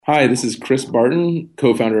Hi, this is Chris Barton,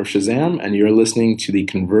 co-founder of Shazam, and you're listening to the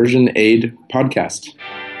Conversion Aid Podcast.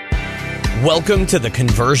 Welcome to the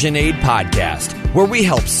Conversion Aid Podcast, where we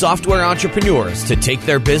help software entrepreneurs to take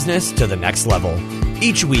their business to the next level.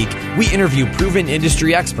 Each week, we interview proven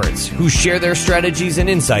industry experts who share their strategies and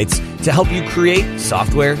insights to help you create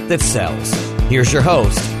software that sells. Here's your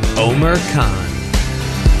host, Omer Khan.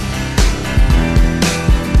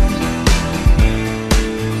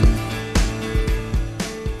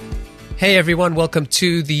 Hey everyone, welcome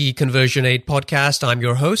to the Conversion Aid Podcast. I'm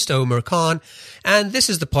your host, Omer Khan, and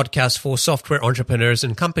this is the podcast for software entrepreneurs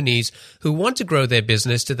and companies who want to grow their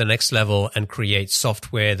business to the next level and create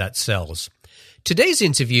software that sells. Today's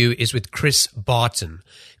interview is with Chris Barton.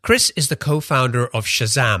 Chris is the co-founder of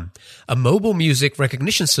Shazam, a mobile music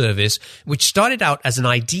recognition service which started out as an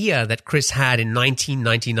idea that Chris had in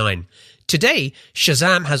 1999. Today,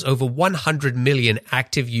 Shazam has over 100 million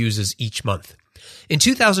active users each month. In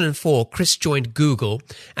 2004, Chris joined Google,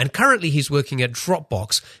 and currently he's working at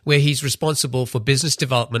Dropbox, where he's responsible for business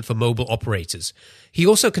development for mobile operators. He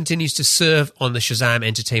also continues to serve on the Shazam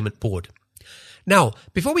Entertainment board. Now,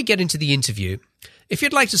 before we get into the interview, if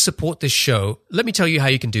you'd like to support this show, let me tell you how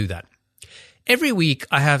you can do that. Every week,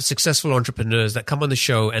 I have successful entrepreneurs that come on the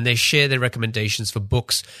show and they share their recommendations for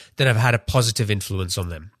books that have had a positive influence on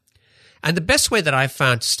them. And the best way that I've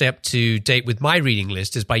found to stay up to date with my reading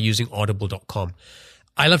list is by using audible.com.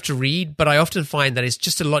 I love to read, but I often find that it's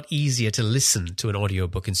just a lot easier to listen to an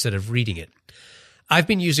audiobook instead of reading it. I've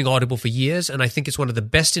been using Audible for years, and I think it's one of the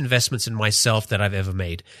best investments in myself that I've ever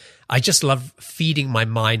made. I just love feeding my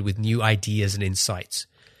mind with new ideas and insights.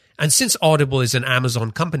 And since Audible is an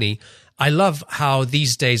Amazon company, I love how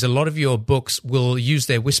these days a lot of your books will use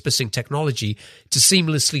their WhisperSync technology to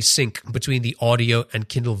seamlessly sync between the audio and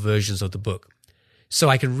Kindle versions of the book. So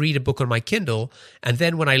I can read a book on my Kindle, and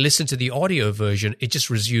then when I listen to the audio version, it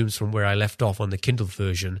just resumes from where I left off on the Kindle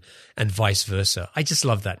version and vice versa. I just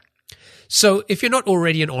love that. So if you're not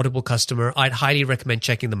already an Audible customer, I'd highly recommend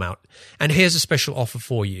checking them out. And here's a special offer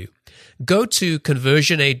for you. Go to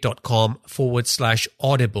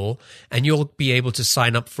conversionaid.com/audible and you'll be able to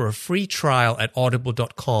sign up for a free trial at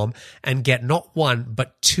audible.com and get not one,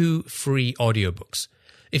 but 2 free audiobooks.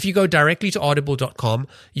 If you go directly to audible.com,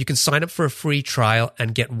 you can sign up for a free trial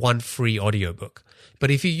and get 1 free audiobook. But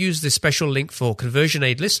if you use this special link for Conversion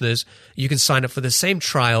Aid listeners, you can sign up for the same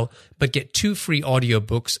trial, but get 2 free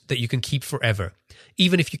audiobooks that you can keep forever,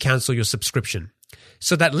 even if you cancel your subscription.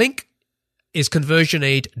 So that link is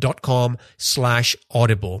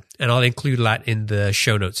conversionaid.com/audible, and I'll include that in the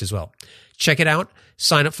show notes as well. Check it out,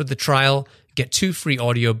 sign up for the trial, get 2 free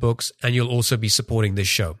audiobooks, and you'll also be supporting this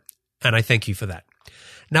show. And I thank you for that.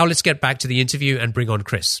 Now let's get back to the interview and bring on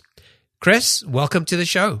Chris. Chris, welcome to the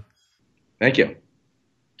show. Thank you.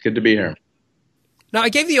 Good to be here. Now, I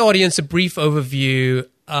gave the audience a brief overview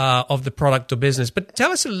of the product or business, but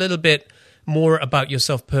tell us a little bit more about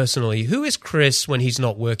yourself personally. Who is Chris when he's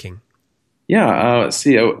not working? Yeah,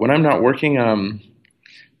 when I'm not working, I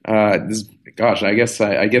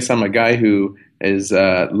guess I'm a guy who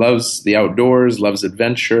loves the outdoors, loves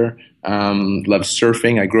adventure, loves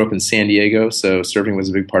surfing. I grew up in San Diego, so surfing was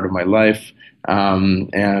a big part of my life,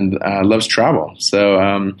 and loves travel. So,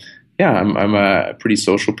 I'm a pretty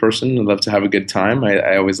social person. I love to have a good time.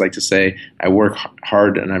 I always like to say I work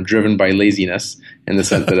hard and I'm driven by laziness, in the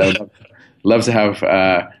sense that I'd love to have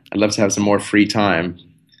some more free time.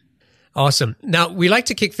 Awesome. Now, we like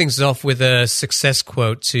to kick things off with a success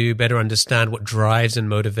quote to better understand what drives and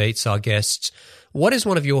motivates our guests. What is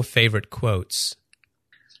one of your favorite quotes?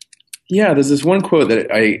 Yeah, there's this one quote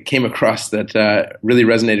that I came across that really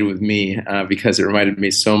resonated with me because it reminded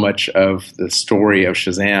me so much of the story of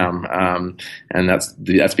Shazam, and that's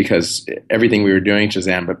because everything we were doing at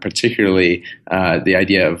Shazam, but particularly the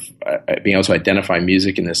idea of being able to identify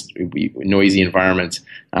music in this noisy environment,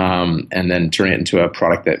 and then turn it into a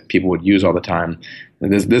product that people would use all the time.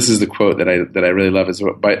 And this is the quote that I really love, is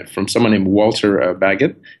from someone named Walter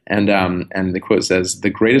Baggett, and the quote says, "The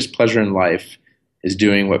greatest pleasure in life is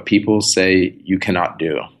doing what people say you cannot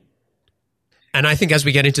do." And I think as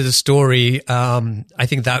we get into the story, I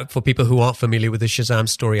think that for people who aren't familiar with the Shazam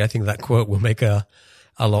story, I think that quote will make a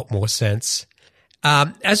lot more sense.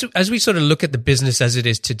 As we sort of look at the business as it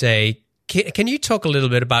is today, can you talk a little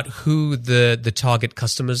bit about who the target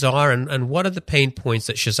customers are and what are the pain points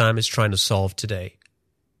that Shazam is trying to solve today?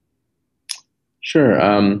 Sure.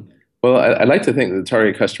 Well, I like to think that the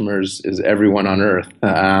target customers is everyone on Earth,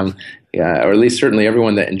 or at least certainly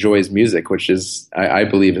everyone that enjoys music, which is, I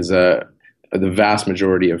believe, is the vast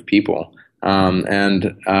majority of people.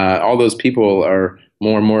 And all those people are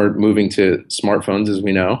more and more moving to smartphones, as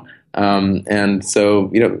we know. And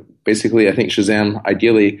so, basically, I think Shazam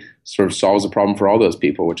ideally sort of solves a problem for all those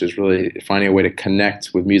people, which is really finding a way to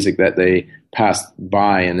connect with music that they pass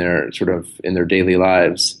by in their daily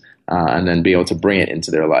lives, and then be able to bring it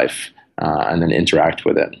into their life, and then interact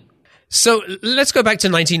with it. So let's go back to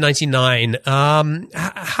 1999.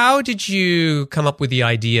 How did you come up with the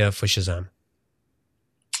idea for Shazam?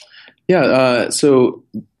 Yeah,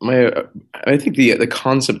 I think the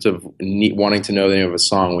concept of wanting to know the name of a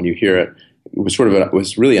song when you hear it was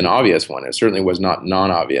really an obvious one. It certainly was not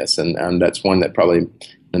non-obvious, and that's one that probably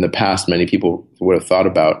in the past many people would have thought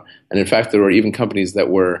about. And in fact, there were even companies that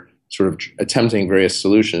were sort of attempting various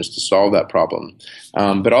solutions to solve that problem.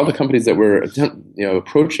 But all the companies that were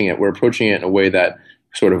approaching it were approaching it in a way that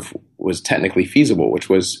sort of was technically feasible, which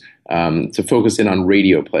was to focus in on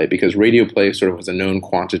radio play, because radio play sort of was a known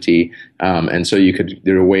quantity, and so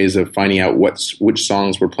there were ways of finding out which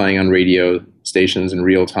songs were playing on radio stations in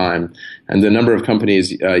real time. And the number of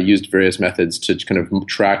companies used various methods to kind of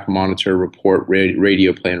track, monitor, report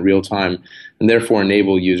radio play in real time, and therefore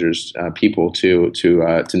enable users, people to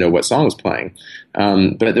know what song is playing.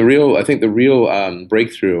 But the real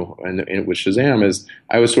breakthrough with Shazam is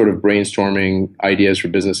I was sort of brainstorming ideas for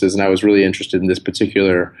businesses, and I was really interested in this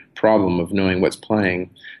particular problem of knowing what's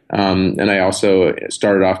playing. And I also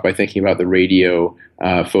started off by thinking about the radio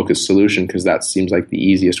focused solution, because that seems like the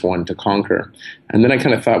easiest one to conquer. And then I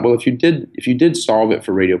kind of thought, well, if you did solve it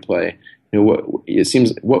for radio play, what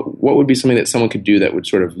would be something that someone could do that would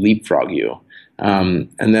sort of leapfrog you? And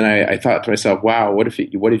then I thought to myself, wow, what if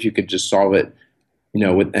you could just solve it,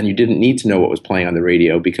 and you didn't need to know what was playing on the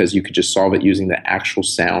radio, because you could just solve it using the actual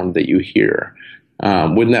sound that you hear.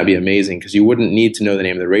 Wouldn't that be amazing? Because you wouldn't need to know the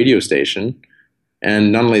name of the radio station.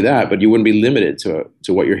 And not only that, but you wouldn't be limited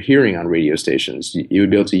to what you're hearing on radio stations. You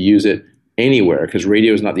would be able to use it anywhere, because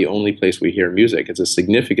radio is not the only place we hear music. It's a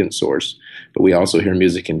significant source, but we also hear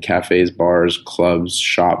music in cafes, bars, clubs,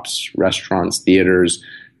 shops, restaurants, theaters,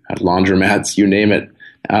 at laundromats, you name it.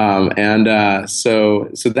 So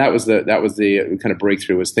that was the kind of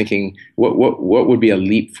breakthrough, was thinking what would be a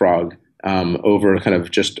leapfrog over kind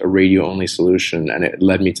of just a radio-only solution. And it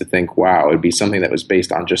led me to think, wow, it'd be something that was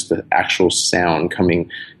based on just the actual sound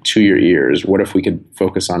coming to your ears. What if we could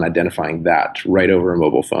focus on identifying that right over a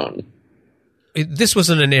mobile phone? This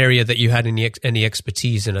wasn't an area that you had any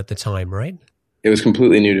expertise in at the time, right? It was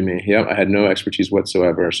completely new to me. Yeah, I had no expertise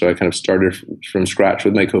whatsoever. So I kind of started from scratch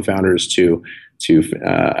with my co-founders to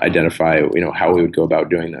identify, how we would go about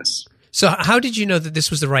doing this. So how did you know that this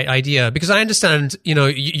was the right idea? Because I understand,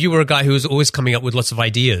 you were a guy who was always coming up with lots of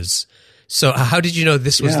ideas. So how did you know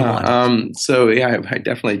this was the one? I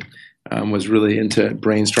definitely was really into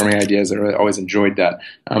brainstorming ideas. I really always enjoyed that.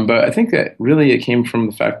 But I think that really it came from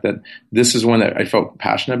the fact that this is one that I felt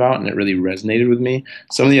passionate about, and it really resonated with me.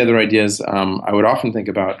 Some of the other ideas I would often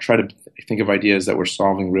try to think of ideas that were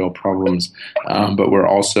solving real problems, but were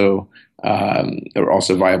also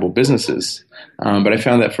viable businesses. But I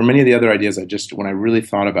found that for many of the other ideas, when I really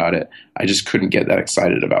thought about it, I just couldn't get that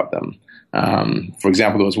excited about them. For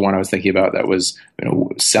example, there was one I was thinking about that was,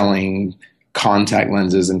 selling contact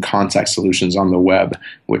lenses and contact solutions on the web,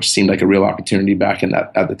 which seemed like a real opportunity back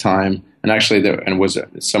at the time. And actually,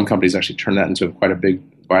 some companies actually turned that into quite a big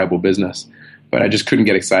viable business. But I just couldn't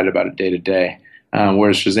get excited about it day to day.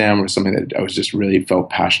 Whereas Shazam was something that I was just really felt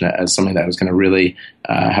passionate as something that was going to really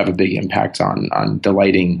have a big impact on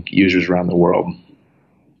delighting users around the world.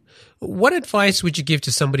 What advice would you give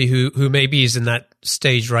to somebody who maybe is in that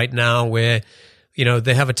stage right now where,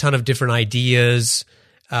 they have a ton of different ideas,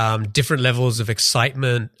 different levels of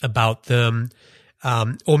excitement about them,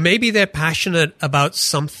 or maybe they're passionate about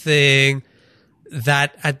something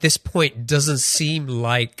that at this point doesn't seem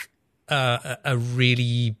like a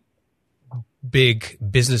really big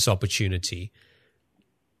business opportunity?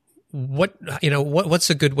 What's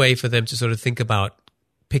a good way for them to sort of think about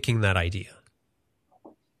picking that idea?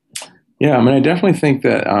 Yeah, I definitely think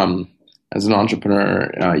that as an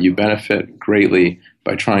entrepreneur, you benefit greatly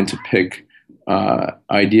by trying to pick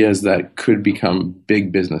ideas that could become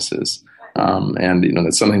big businesses. And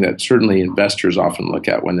that's something that certainly investors often look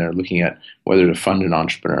at when they're looking at whether to fund an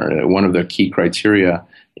entrepreneur. One of the key criteria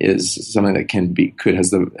is something that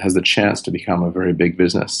has the chance to become a very big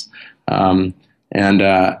business. Sometimes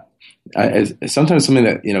something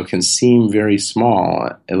that can seem very small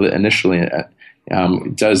initially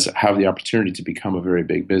does have the opportunity to become a very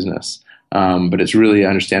big business. But it's really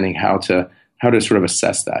understanding how to sort of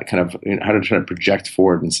assess that, kind of how to try to project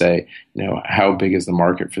forward and say, how big is the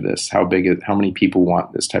market for this? How many people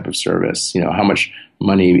want this type of service? How much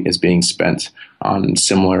money is being spent on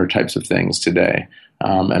similar types of things today?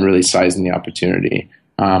 And really sizing the opportunity.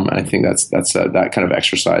 I think that kind of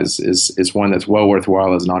exercise is one that's well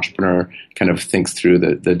worthwhile as an entrepreneur kind of thinks through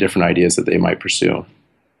the different ideas that they might pursue.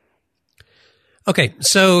 Okay,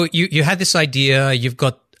 so you had this idea. You've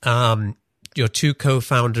got your two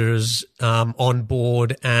co-founders on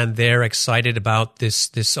board, and they're excited about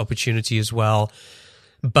this opportunity as well.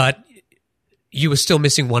 But you were still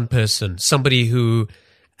missing one person, somebody who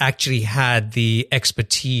actually had the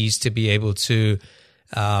expertise to be able to,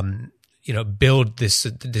 build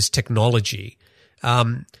this technology.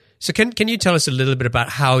 So can you tell us a little bit about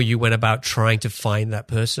how you went about trying to find that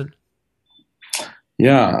person?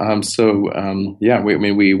 Yeah.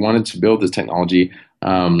 We wanted to build this technology.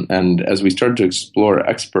 And as we started to explore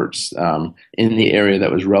experts in the area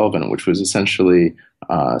that was relevant, which was essentially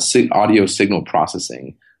audio signal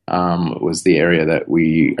processing, was the area that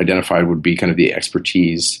we identified would be kind of the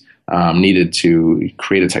expertise needed to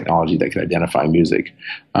create a technology that could identify music.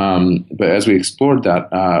 But as we explored that,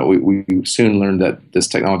 we soon learned that this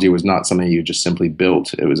technology was not something you just simply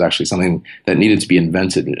built. It was actually something that needed to be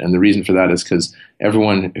invented. And the reason for that is because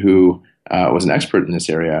everyone who was an expert in this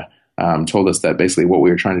area told us that basically what we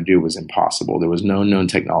were trying to do was impossible. There was no known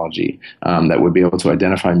technology that would be able to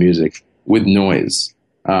identify music with noise.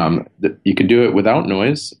 You could do it without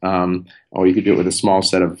noise, or you could do it with a small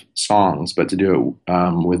set of songs. But to do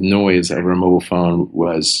it with noise over a mobile phone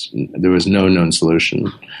there was no known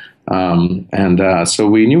solution. So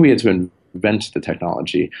we knew we had to invent the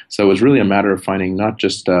technology. So it was really a matter of finding not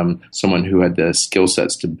just someone who had the skill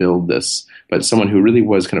sets to build this, but someone who really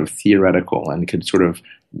was kind of theoretical and could sort of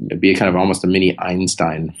be kind of almost a mini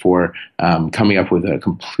Einstein for coming up with a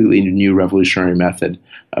completely new revolutionary method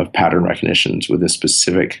of pattern recognitions with a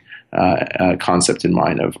specific concept in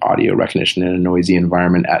mind of audio recognition in a noisy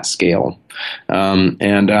environment at scale.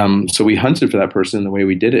 So we hunted for that person. The way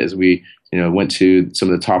we did it is we went to some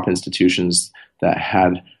of the top institutions that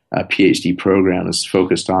had PhD programs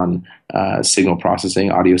focused on signal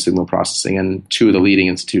processing, audio signal processing, and two of the leading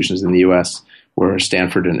institutions in the U.S. were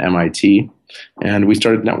Stanford and MIT. And we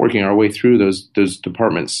started networking our way through those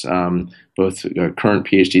departments, both current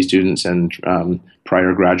PhD students and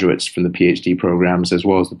prior graduates from the PhD programs, as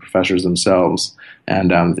well as the professors themselves.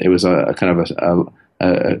 And it was a kind of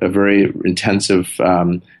a very intensive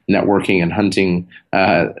networking and hunting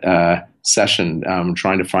session,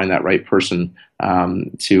 trying to find that right person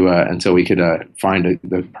until we could find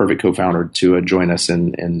the perfect co-founder to join us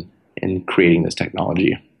in creating this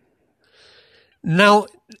technology. Now,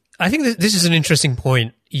 I think that this is an interesting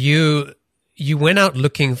point. You went out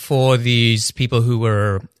looking for these people who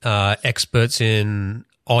were experts in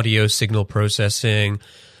audio signal processing.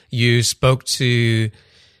 You spoke to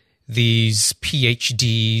these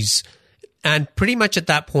PhDs, and pretty much at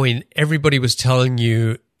that point, everybody was telling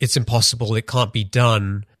you it's impossible, it can't be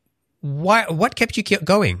done. Why? What kept you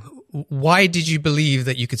going? Why did you believe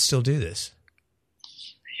that you could still do this?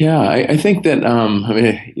 Yeah, I think that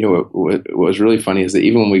what was really funny is that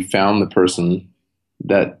even when we found the person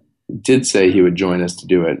that did say he would join us to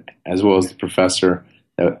do it, as well as the professor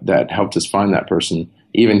that helped us find that person,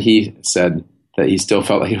 even he said that he still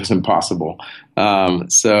felt like it was impossible. I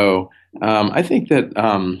think that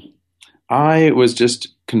I was just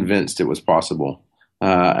convinced it was possible.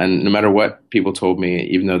 And no matter what people told me,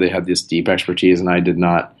 even though they had this deep expertise and I did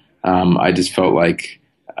not, I just felt like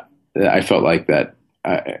that.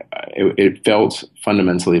 It felt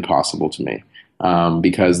fundamentally possible to me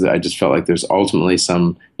because I just felt like there's ultimately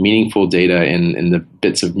some meaningful data in the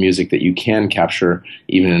bits of music that you can capture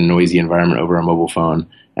even in a noisy environment over a mobile phone,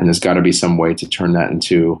 and there's got to be some way to turn that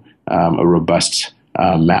into a robust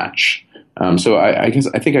match. So I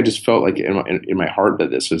think I just felt like in my heart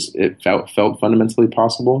that it felt fundamentally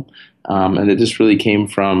possible, and it just really came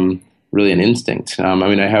from really an instinct.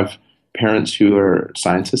 I have parents who are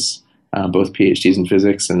scientists. Both PhDs in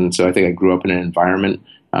physics, and so I think I grew up in an environment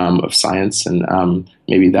of science, and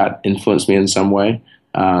maybe that influenced me in some way.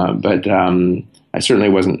 But I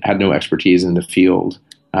certainly had no expertise in the field.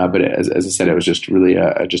 But as I said, it was just really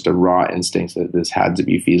just a raw instinct that this had to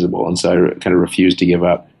be feasible, and so I kind of refused to give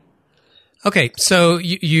up. Okay, so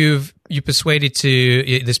you persuaded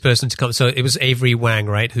this person to come. So it was Avery Wang,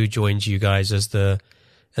 right, who joined you guys as the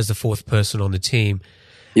fourth person on the team.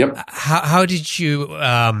 Yep. How did you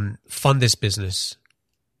fund this business?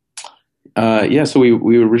 So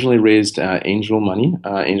we originally raised angel money,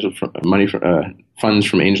 funds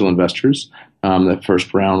from angel investors. The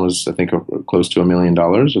first round was, I think, close to $1 million,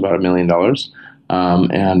 about $1 million,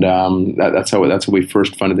 that's how we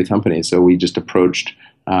first funded the company. So we just approached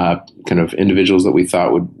kind of individuals that we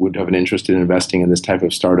thought would have an interest in investing in this type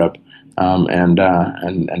of startup, and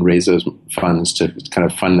raise those funds to kind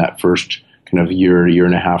of fund that first kind of year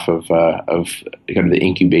and a half of kind of the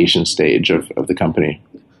incubation stage of the company.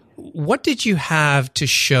 What did you have to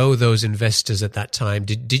show those investors at that time?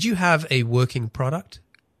 Did you have a working product?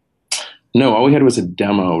 No, all we had was a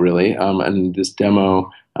demo, really, and this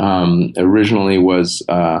demo originally was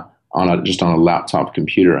just on a laptop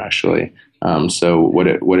computer, actually. So what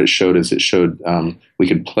it showed is we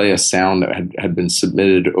could play a sound that had been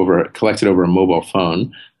collected over a mobile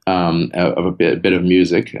phone of a bit of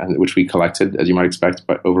music, which we collected, as you might expect,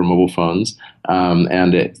 but over mobile phones.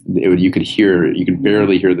 And you could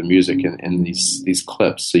barely hear the music in these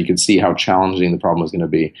clips, so you could see how challenging the problem was going to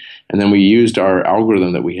be. And then we used our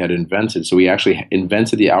algorithm that we had invented. So we actually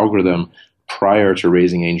invented the algorithm prior to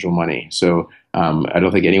raising angel money. So I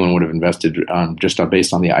don't think anyone would have invested just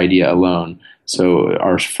based on the idea alone. So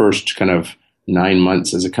our first kind of 9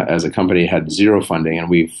 months as a company had zero funding, and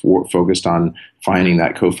we focused on finding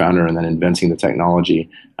that co-founder and then inventing the technology.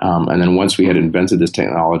 And then once we had invented this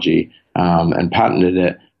technology and patented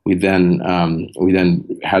it, we then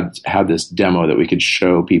had this demo that we could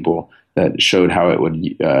show people that showed how it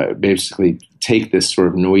would basically take this sort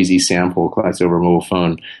of noisy sample collected over a mobile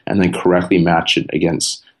phone and then correctly match it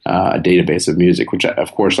against a database of music, which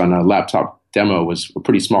of course on a laptop demo was a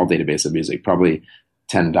pretty small database of music, probably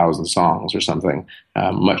 10,000 songs or something,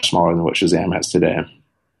 much smaller than what Shazam has today.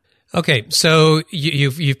 Okay, so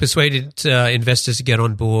you've persuaded investors to get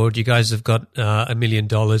on board. You guys have got $1 million.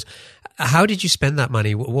 How did you spend that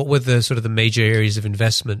money? What were the sort of the major areas of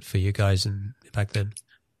investment for you guys back then?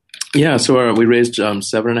 Yeah, so we raised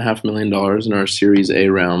 $7.5 million in our Series A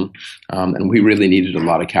round, and we really needed a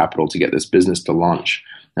lot of capital to get this business to launch.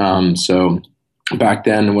 So back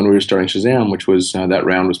then, when we were starting Shazam, which was that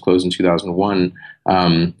round was closed in 2001,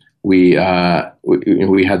 we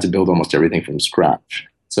had to build almost everything from scratch.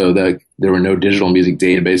 So there were no digital music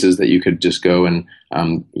databases that you could just go and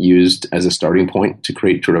use as a starting point to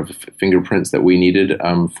create sort of fingerprints that we needed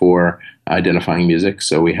for identifying music.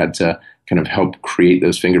 So we had to kind of help create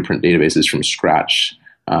those fingerprint databases from scratch,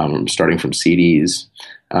 starting from CDs.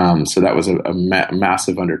 So that was a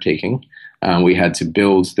massive undertaking. We had to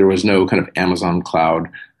build. There was no kind of Amazon cloud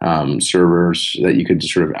servers that you could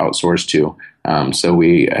just sort of outsource to. So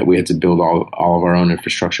we had to build all of our own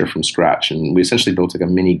infrastructure from scratch, and we essentially built like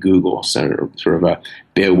a mini Google, sort of a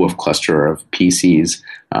Beowulf cluster of PCs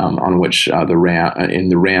on which in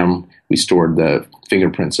the RAM we stored the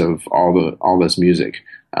fingerprints of all this music,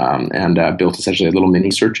 and built essentially a little mini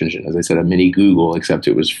search engine, as I said, a mini Google, except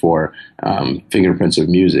it was for fingerprints of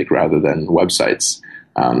music rather than websites.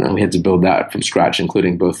 And we had to build that from scratch,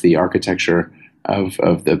 including both the architecture of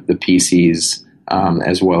the PCs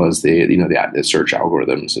as well as the search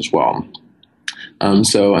algorithms as well. And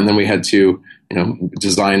then we had to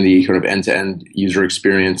design the kind of end-to-end user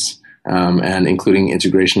experience, and including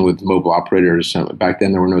integration with mobile operators. Back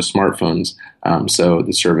then there were no smartphones, so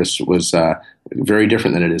the service was very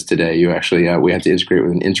different than it is today. We had to integrate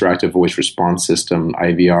with an interactive voice response system,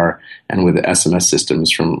 IVR, and with SMS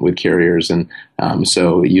systems with carriers. And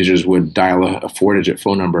so users would dial a 4-digit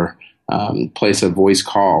phone number, place a voice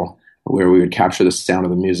call where we would capture the sound of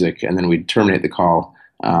the music, and then we'd terminate the call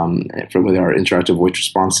with our interactive voice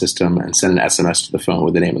response system and send an SMS to the phone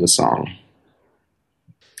with the name of the song.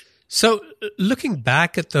 So looking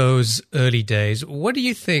back at those early days, what do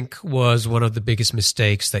you think was one of the biggest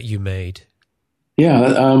mistakes that you made?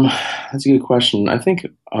 Yeah, that's a good question. I think,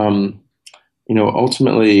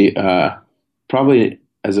 ultimately, probably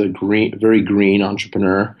as a very green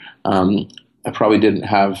entrepreneur, I probably didn't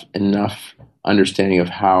have enough understanding of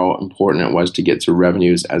how important it was to get to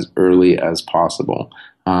revenues as early as possible.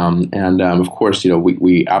 Of course,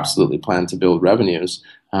 we absolutely planned to build revenues,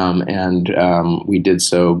 and we did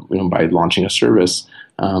so by launching a service.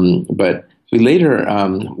 But we later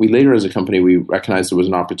as a company, we recognized there was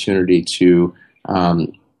an opportunity to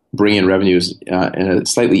bring in revenues in a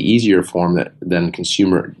slightly easier form than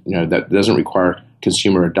consumer, that doesn't require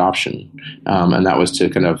consumer adoption, and that was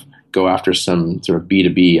to kind of go after some sort of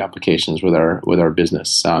B2B applications with our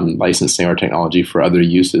business, licensing our technology for other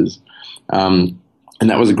uses. And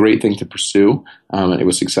that was a great thing to pursue. And it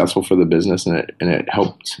was successful for the business, and it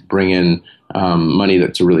helped bring in money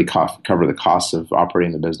to really cover the costs of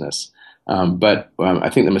operating the business. But I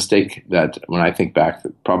think the mistake that, when I think back,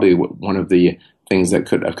 probably one of the things that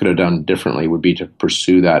could have done differently would be to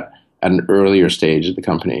pursue that at an earlier stage of the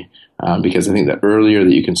company. Because I think the earlier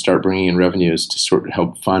that you can start bringing in revenues to sort of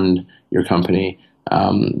help fund your company,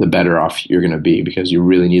 the better off you're going to be, because you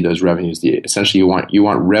really need those revenues. Essentially, you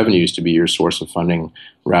want revenues to be your source of funding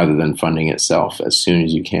rather than funding itself as soon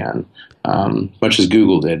as you can. Much as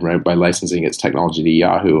Google did, right, by licensing its technology to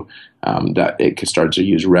Yahoo, that it could start to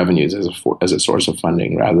use revenues as a source of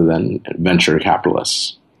funding rather than venture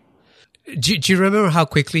capitalists. Do you remember how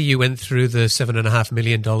quickly you went through the $7.5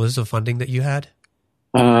 million of funding that you had?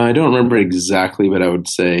 I don't remember exactly, but I would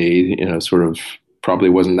say, sort of probably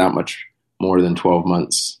wasn't that much more than 12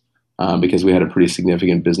 months because we had a pretty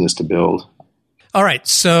significant business to build. All right.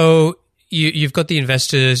 So you've got the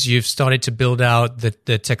investors, you've started to build out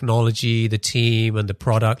the technology, the team, and the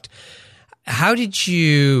product. What did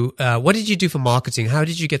you do for marketing? How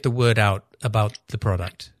did you get the word out about the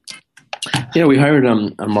product? Yeah, we hired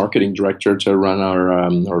a marketing director to run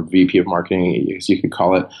our VP of marketing, as you could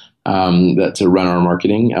call it, to run our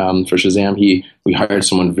marketing for Shazam. We hired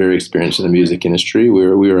someone very experienced in the music industry. We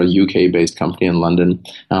were a UK-based company in London,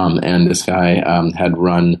 and this guy had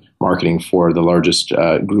run marketing for the largest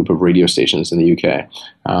group of radio stations in the UK.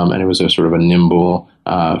 And it was a sort of a nimble,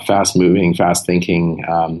 fast-moving, fast-thinking,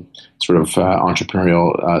 sort of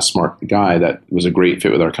entrepreneurial, smart guy that was a great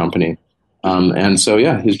fit with our company. And so,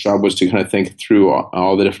 his job was to kind of think through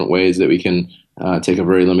all the different ways that we can take a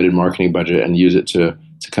very limited marketing budget and use it to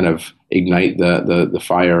kind of ignite the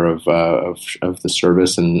fire of the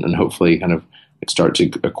service and hopefully kind of start to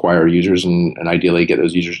acquire users and ideally get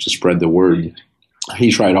those users to spread the word.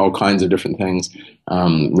 He tried all kinds of different things,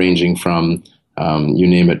 ranging from, you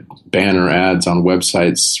name it, banner ads on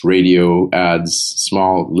websites, radio ads,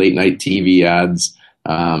 small late night TV ads,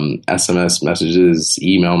 SMS messages,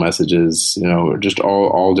 email messages, just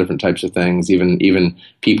all different types of things, even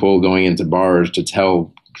people going into bars to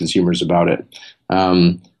tell consumers about it.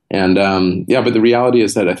 But the reality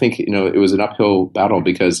is that I think, it was an uphill battle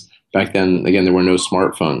because back then, again, there were no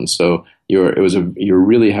smartphones. So you're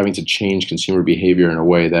really having to change consumer behavior in a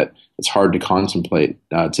way that it's hard to contemplate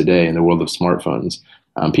today in the world of smartphones.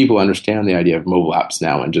 People understand the idea of mobile apps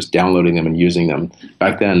now and just downloading them and using them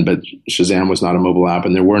back then, but Shazam was not a mobile app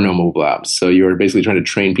and there were no mobile apps. So you were basically trying to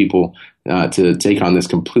train people to take on this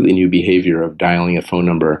completely new behavior of dialing a phone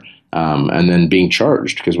number and then being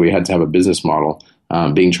charged, because we had to have a business model,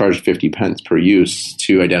 being charged 50 pence per use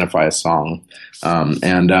to identify a song.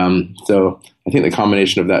 So I think the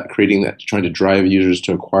combination of that, trying to drive users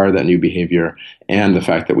to acquire that new behavior, and the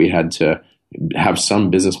fact that we had to have some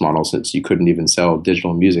business model since you couldn't even sell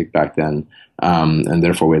digital music back then, and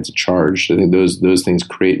therefore we had to charge. I think those things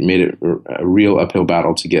made it a real uphill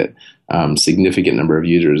battle to get significant number of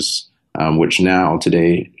users, which now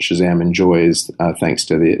today Shazam enjoys thanks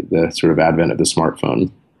to the sort of advent of the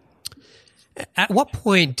smartphone. At what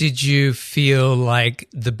point did you feel like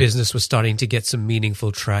the business was starting to get some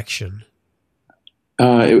meaningful traction?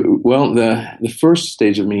 The first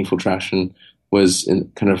stage of meaningful traction was in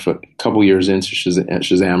kind of a couple years into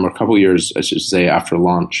Shazam, or a couple years, I should say, after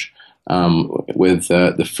launch, with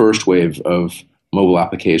the first wave of mobile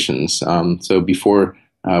applications. So before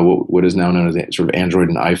what is now known as sort of Android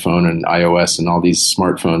and iPhone and iOS and all these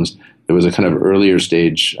smartphones, there was a kind of earlier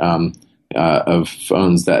stage of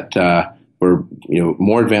phones that were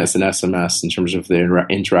more advanced than SMS in terms of their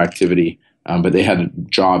interactivity. But they had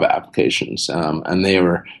job applications, and they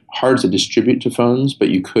were hard to distribute to phones, but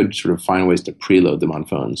you could sort of find ways to preload them on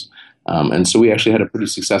phones. And so we actually had a pretty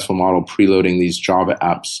successful model preloading these job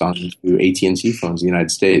apps onto AT&T phones in the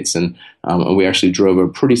United States. And we actually drove a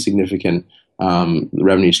pretty significant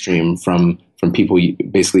revenue stream from people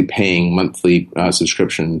basically paying monthly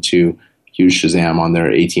subscription to use Shazam on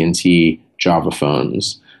their AT&T Java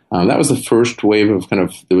phones. That was the first wave of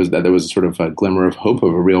there was sort of a glimmer of hope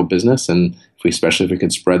of a real business, and especially if we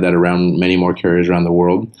could spread that around many more carriers around the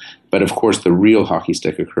world. But of course, the real hockey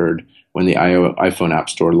stick occurred when the iPhone App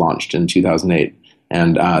Store launched in 2008,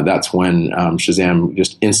 and that's when Shazam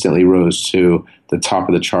just instantly rose to the top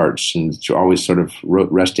of the charts, and always sort of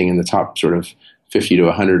resting in the top sort of 50 to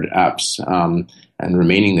 100 apps and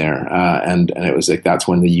remaining there. And it was like that's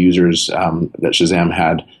when the users that Shazam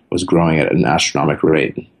had was growing at an astronomical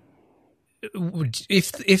rate.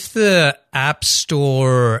 If the App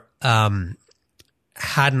Store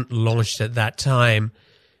hadn't launched at that time,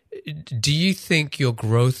 do you think your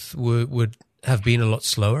growth would have been a lot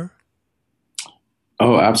slower?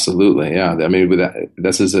 Oh, absolutely. Yeah. I mean,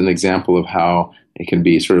 this is an example of how it can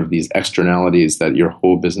be sort of these externalities that your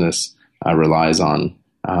whole business relies on.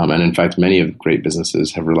 And in fact, many of great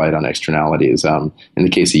businesses have relied on externalities. In the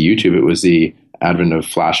case of YouTube, it was the advent of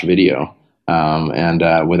Flash video. And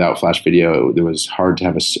without Flash video, it was hard to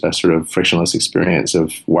have a sort of frictionless experience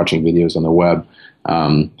of watching videos on the web.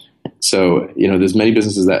 So, there's many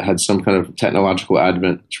businesses that had some kind of technological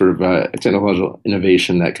advent, sort of technological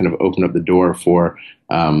innovation that kind of opened up the door for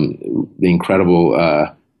the incredible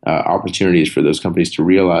opportunities for those companies to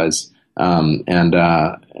realize. Shazam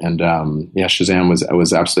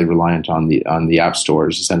was absolutely reliant on the app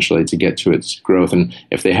stores essentially to get to its growth. And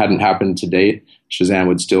if they hadn't happened to date, Shazam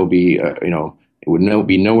would still be, it would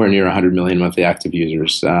be nowhere near 100 million monthly active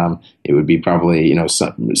users. It would be probably,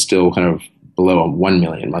 still kind of below 1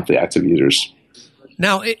 million monthly active users.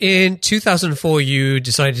 Now, in 2004, you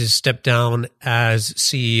decided to step down as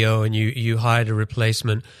CEO and you hired a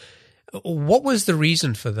replacement. What was the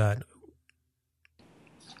reason for that?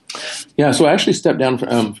 Yeah, so I actually stepped down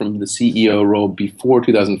from the CEO role before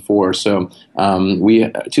 2004. So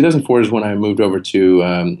 2004 is when I moved over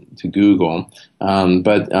to Google,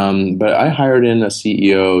 but I hired in a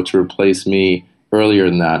CEO to replace me earlier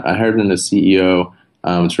than that. I hired in a CEO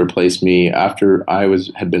to replace me after I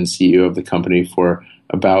had been CEO of the company for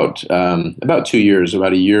about 2 years,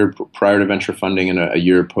 about a year prior to venture funding and a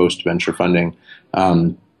year post venture funding.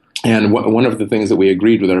 And one of the things that we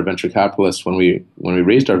agreed with our venture capitalists when we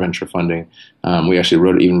raised our venture funding, we actually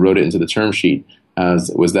wrote it into the term sheet,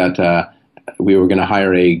 was that we were going to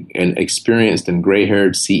hire an experienced and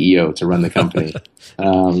gray-haired CEO to run the company,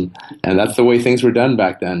 and that's the way things were done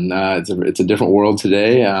back then. It's a different world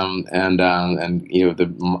today,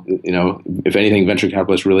 if anything, venture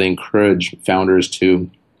capitalists really encourage founders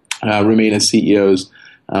to remain as CEOs.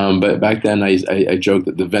 But back then, I joked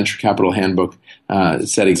that the venture capital handbook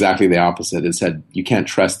said exactly the opposite. It said you can't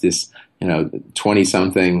trust this,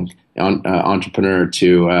 20-something entrepreneur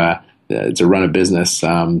to run a business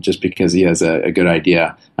just because he has a good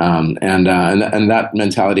idea. And that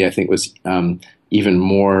mentality, I think, was even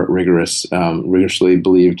more rigorously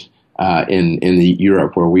believed in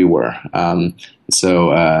Europe where we were. So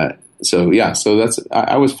that's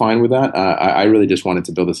I was fine with that. I really just wanted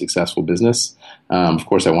to build a successful business. Of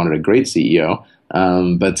course, I wanted a great CEO.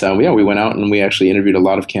 We went out and we actually interviewed a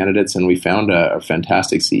lot of candidates, and we found a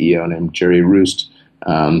fantastic CEO named Jerry Roost,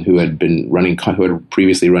 who had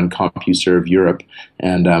previously run CompuServe Europe,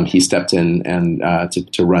 and he stepped in and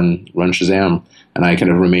to run Shazam, and I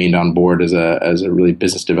kind of remained on board as a really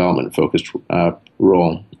business development focused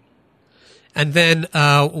role. And then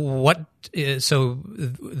what? So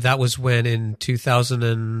that was when, in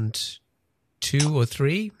 2002 or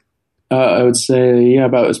 3? I would say,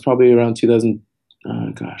 it was probably around 2000.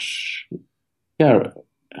 I'm trying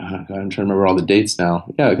to remember all the dates now.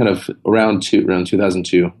 Yeah, kind of around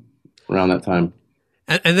 2002, around that time.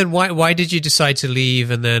 And then why did you decide to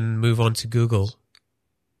leave and then move on to Google?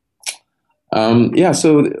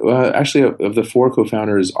 Actually, of the 4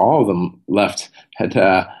 co-founders, all of them left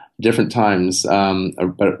at different times,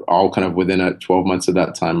 but all kind of within 12 months of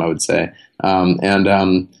that time, I would say.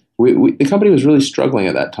 The company was really struggling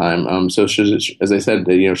at that time. So as I said,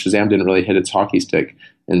 Shazam didn't really hit its hockey stick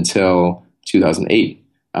until 2008.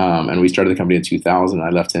 And we started the company in 2000.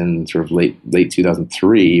 I left in sort of late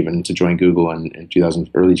 2003 even to join Google in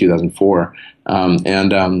early 2004. I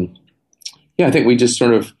think we just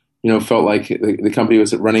sort of, felt like the company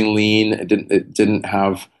was running lean. It didn't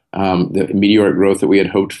have the meteoric growth that we had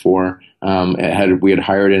hoped for. We had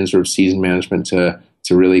hired in sort of seasoned management to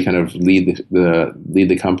really kind of lead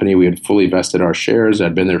the company. We had fully vested our shares.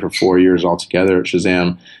 I'd been there for 4 years altogether at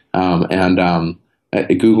Shazam,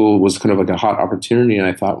 Google was kind of like a hot opportunity. And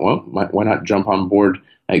I thought, well, why not jump on board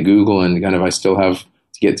at Google, and kind of I still have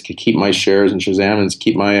to keep my shares in Shazam and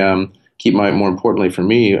keep my more importantly for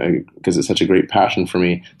me, because it's such a great passion for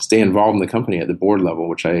me, stay involved in the company at the board level,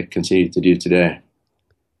 which I continue to do today.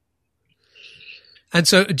 And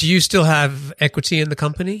so, do you still have equity in the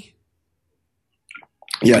company?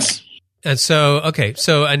 Yes. And so, okay,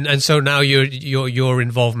 so so now your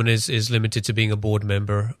involvement is limited to being a board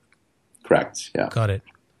member. Correct. Yeah. Got it.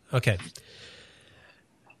 Okay.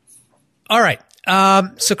 All right.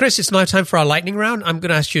 So, Chris, it's now time for our lightning round. I'm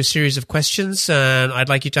going to ask you a series of questions, and I'd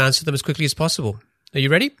like you to answer them as quickly as possible. Are you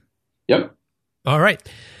ready? Yep. All right.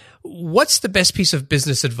 What's the best piece of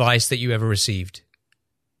business advice that you ever received?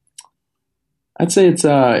 I'd say it's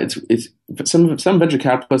some venture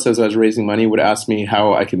capitalists, as I was raising money, would ask me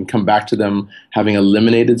how I can come back to them having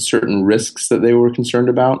eliminated certain risks that they were concerned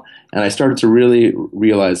about. And I started to really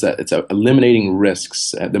realize that it's eliminating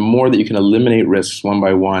risks. The more that you can eliminate risks one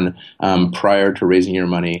by one prior to raising your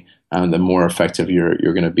money, the more effective you're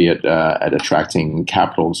going to be at attracting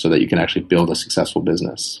capital so that you can actually build a successful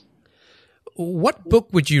business. What book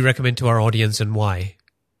would you recommend to our audience, and why?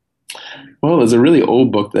 Well, there's a really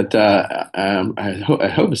old book that I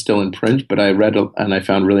hope is still in print, but I read and I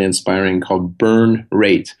found really inspiring called Burn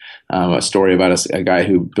Rate, a story about a guy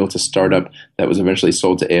who built a startup that was eventually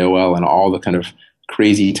sold to AOL and all the kind of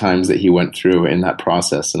crazy times that he went through in that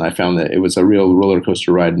process. And I found that it was a real roller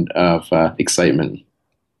coaster ride of excitement.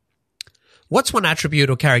 What's one attribute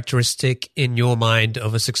or characteristic in your mind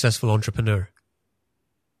of a successful entrepreneur?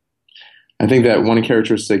 I think that one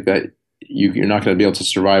characteristic that you're not going to be able to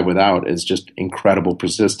survive without is just incredible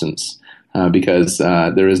persistence, because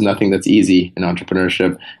there is nothing that's easy in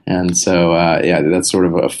entrepreneurship. And so, that's sort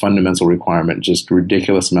of a fundamental requirement, just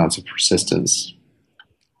ridiculous amounts of persistence.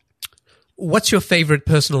 What's your favorite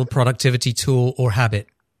personal productivity tool or habit?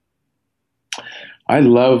 I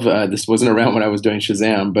love, this wasn't around when I was doing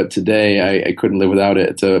Shazam, but today I couldn't live without it.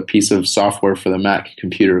 It's a piece of software for the Mac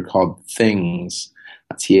computer called Things,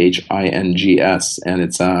 Things, and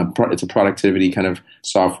it's a productivity kind of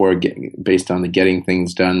software based on the getting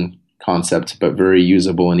things done concept, but very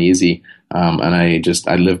usable and easy. And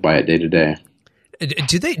I live by it day to day.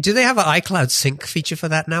 Do they have an iCloud sync feature for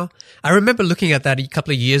that now? I remember looking at that a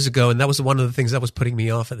couple of years ago, and that was one of the things that was putting me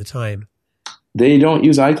off at the time. They don't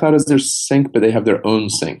use iCloud as their sync, but they have their own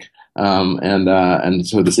sync. And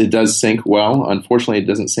so it does sync well. Unfortunately, it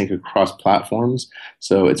doesn't sync across platforms,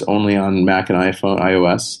 so it's only on Mac and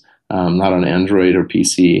iOS, not on Android or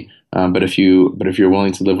PC. But if you're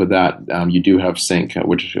willing to live with that, you do have sync,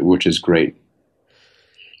 which is great.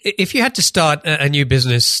 If you had to start a new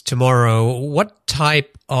business tomorrow, what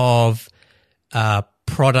type of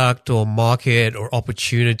product or market or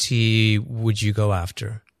opportunity would you go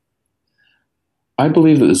after? I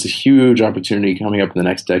believe that there's a huge opportunity coming up in the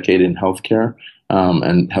next decade in healthcare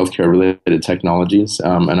and healthcare-related technologies.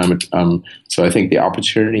 So I think the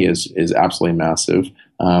opportunity is absolutely massive.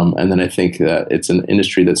 And then I think that it's an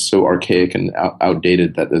industry that's so archaic and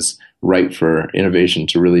outdated that is ripe for innovation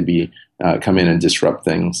to really come in and disrupt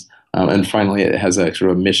things. And finally, it has a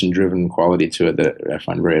sort of mission-driven quality to it that I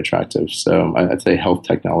find very attractive. So I'd say health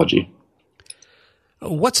technology.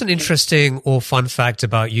 What's an interesting or fun fact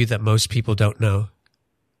about you that most people don't know?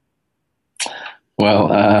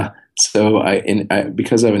 Well, so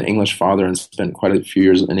because I have an English father and spent quite a few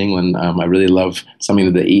years in England, I really love something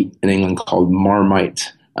that they eat in England called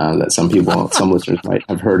Marmite. That some listeners might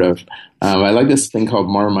have heard of. I like this thing called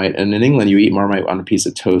Marmite, and in England you eat Marmite on a piece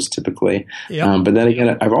of toast typically. Yep. But then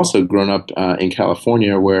again, I've also grown up in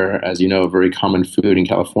California, where, as you know, a very common food in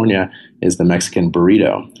California is the Mexican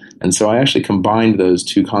burrito. And so I actually combined those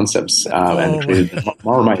two concepts and created the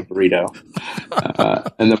Marmite burrito.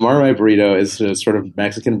 And the Marmite burrito is sort of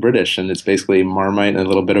Mexican British, and it's basically Marmite and a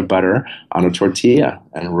little bit of butter on a tortilla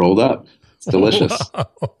and rolled up. It's delicious.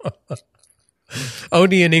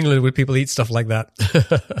 Only in England would people eat stuff like that.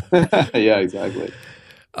 Yeah, exactly.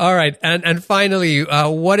 All right. And finally,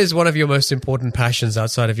 what is one of your most important passions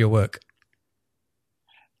outside of your work?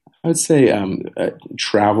 I would say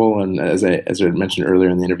travel, and as I mentioned earlier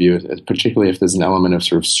in the interview, particularly if there's an element of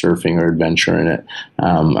sort of surfing or adventure in it.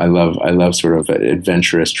 I love sort of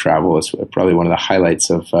adventurous travel. It's probably one of the highlights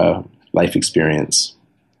of life experience.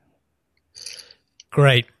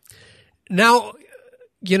 Great. Now,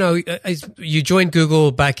 you joined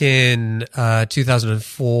Google back in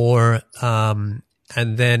 2004, and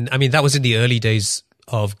then, that was in the early days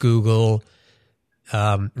of Google,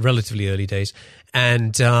 relatively early days,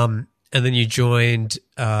 and then you joined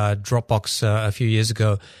Dropbox a few years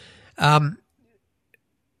ago. Have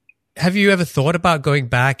you ever thought about going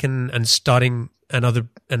back and starting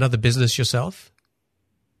another business yourself?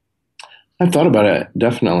 I've thought about it,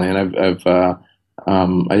 definitely, and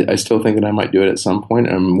I still think that I might do it at some point.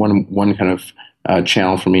 One kind of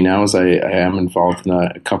channel for me now is I am involved in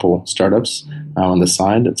a couple startups on the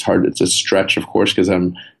side. It's hard. It's a stretch, of course, because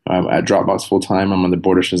I'm at Dropbox full time. I'm on the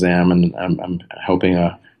board of Shazam, and I'm helping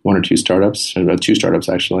one or two startups, two startups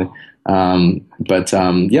actually. I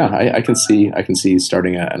can see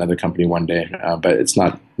starting another company one day, but it's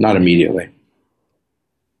not immediately.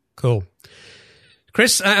 Cool.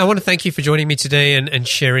 Chris, I want to thank you for joining me today and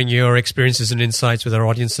sharing your experiences and insights with our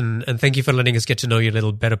audience, and thank you for letting us get to know you a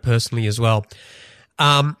little better personally as well.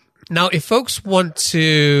 Now, if folks want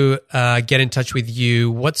to get in touch with you,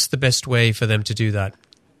 what's the best way for them to do that?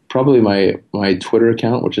 Probably my Twitter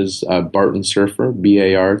account, which is Barton Surfer,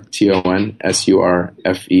 BartonSurfer,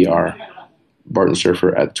 Barton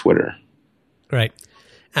Surfer at Twitter. Great.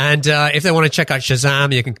 And if they want to check out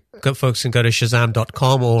Shazam, folks can go to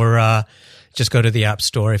Shazam.com or just go to the App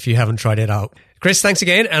Store if you haven't tried it out. Chris, thanks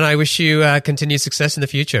again, and I wish you continued success in the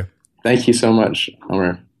future. Thank you so much,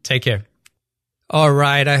 Omer. Take care. All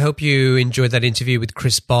right. I hope you enjoyed that interview with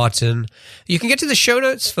Chris Barton. You can get to the show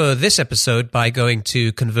notes for this episode by going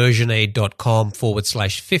to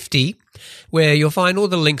conversionaid.com/50, where you'll find all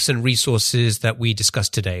the links and resources that we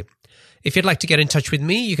discussed today. If you'd like to get in touch with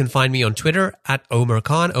me, you can find me on Twitter at Omer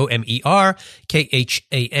Khan,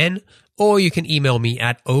 OmerKhan, or you can email me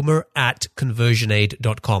at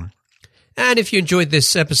omer@conversionaid.com. And if you enjoyed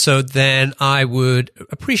this episode, then I would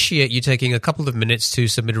appreciate you taking a couple of minutes to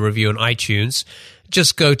submit a review on iTunes.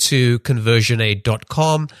 Just go to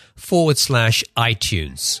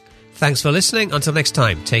conversionaid.com/iTunes. Thanks for listening. Until next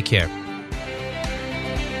time, take care.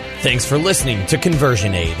 Thanks for listening to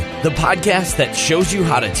Conversion Aid, the podcast that shows you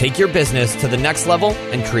how to take your business to the next level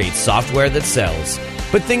and create software that sells.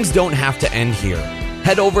 But things don't have to end here.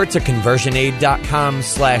 Head over to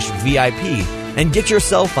conversionaid.com/VIP and get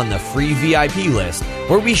yourself on the free VIP list,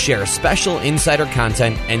 where we share special insider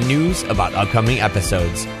content and news about upcoming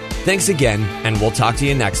episodes. Thanks again, and we'll talk to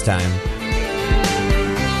you next time.